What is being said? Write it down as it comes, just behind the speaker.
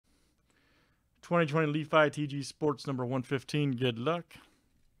2020 Leaf ITG Sports number 115. Good luck.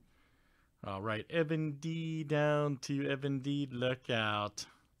 All right, Evan D down to Evan D. Look out.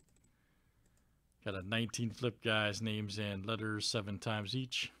 Got a 19 flip, guys. Names and letters 7 times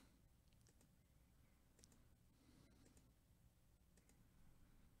each.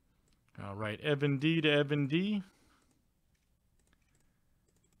 All right, Evan D to Evan D.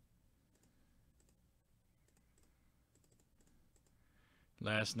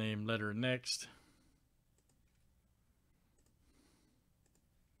 Last name, letter next.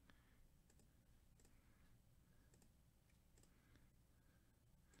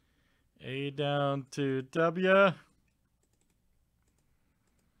 A down to W.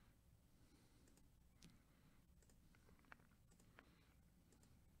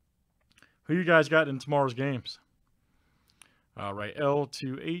 Who you guys got in tomorrow's games? All right, L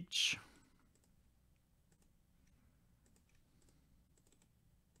to H.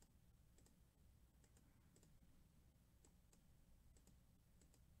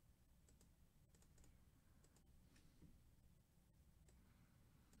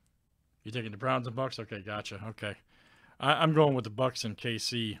 You taking the Browns and Bucks? Okay, gotcha. Okay. I'm going with the Bucks and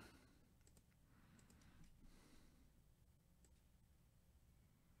KC.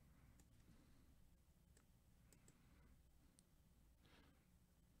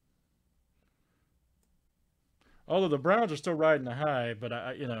 Although the Browns are still riding the high, but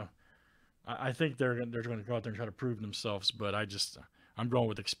I think they're going to go out there and try to prove themselves. But I'm going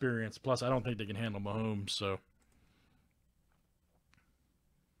with experience. Plus, I don't think they can handle Mahomes. So.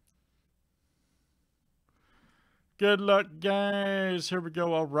 Good luck, guys. Here we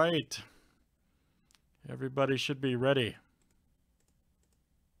go. All right. Everybody should be ready.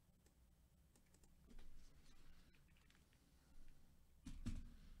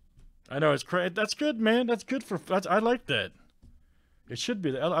 I know it's crazy. That's good, man. That's good for. I like that. It should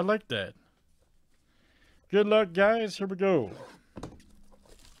be. I like that. Good luck, guys. Here we go.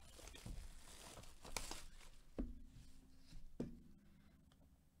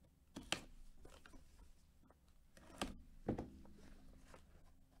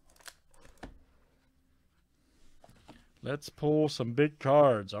 Let's pull some big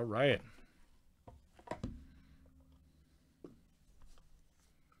cards. All right.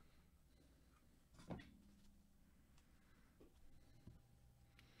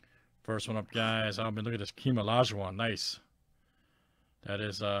 First one up, guys. I've been looking at this Hakeem Olajuwon. Nice. That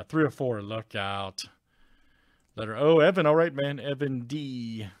is 3 or 4. Look out. Letter O. Evan. All right, man. Evan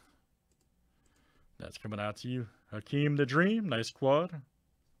D. That's coming out to you. Hakeem the Dream. Nice quad.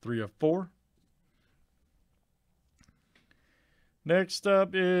 3 of 4. Next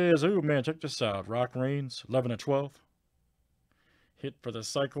up is, oh man, check this out. Rock Reigns, 11 of 12. Hit for the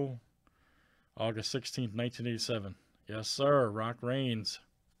cycle, August 16th, 1987. Yes, sir, Rock Reigns.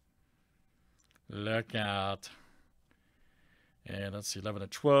 Look out. And let's see, 11 of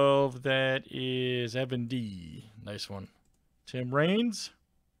 12. That is Evan D. Nice one. Tim Raines.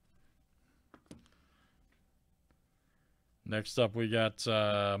 Next up, we got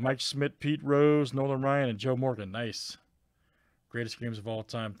Mike Schmidt, Pete Rose, Nolan Ryan, and Joe Morgan. Nice. Greatest games of all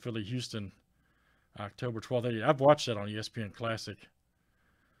time, Philly, Houston, October 12th. I've watched that on ESPN Classic.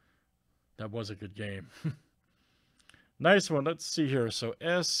 That was a good game. Nice one. Let's see here. So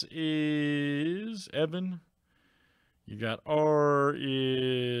S is Evan. You got R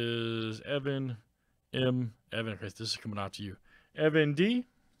is Evan. M, Evan. Okay, this is coming out to you. Evan D.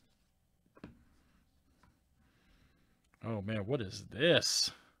 Oh, man, what is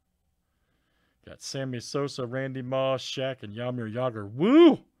this? Got Sammy Sosa, Randy Moss, Shaq, and Yamir Yager.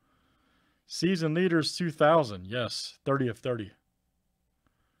 Woo! Season leaders 2000. Yes, 30 of 30.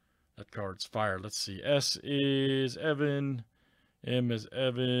 That card's fire. Let's see. S is Evan. M is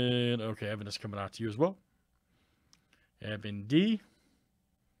Evan. Okay, Evan is coming out to you as well. Evan D.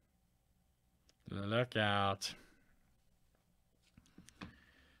 Look out.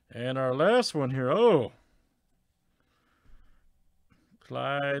 And our last one here. Oh.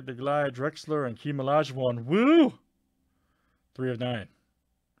 Clyde the Glide Drexler and Hakeem Olajuwon. Woo! 3 of 9.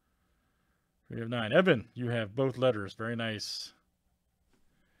 3 of 9. Evan, you have both letters. Very nice.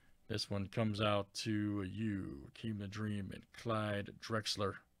 This one comes out to you. Hakeem the Dream and Clyde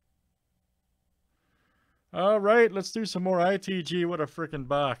Drexler. All right, let's do some more ITG. What a freaking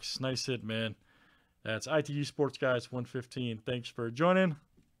box. Nice hit, man. That's ITG Sports Guys 115. Thanks for joining.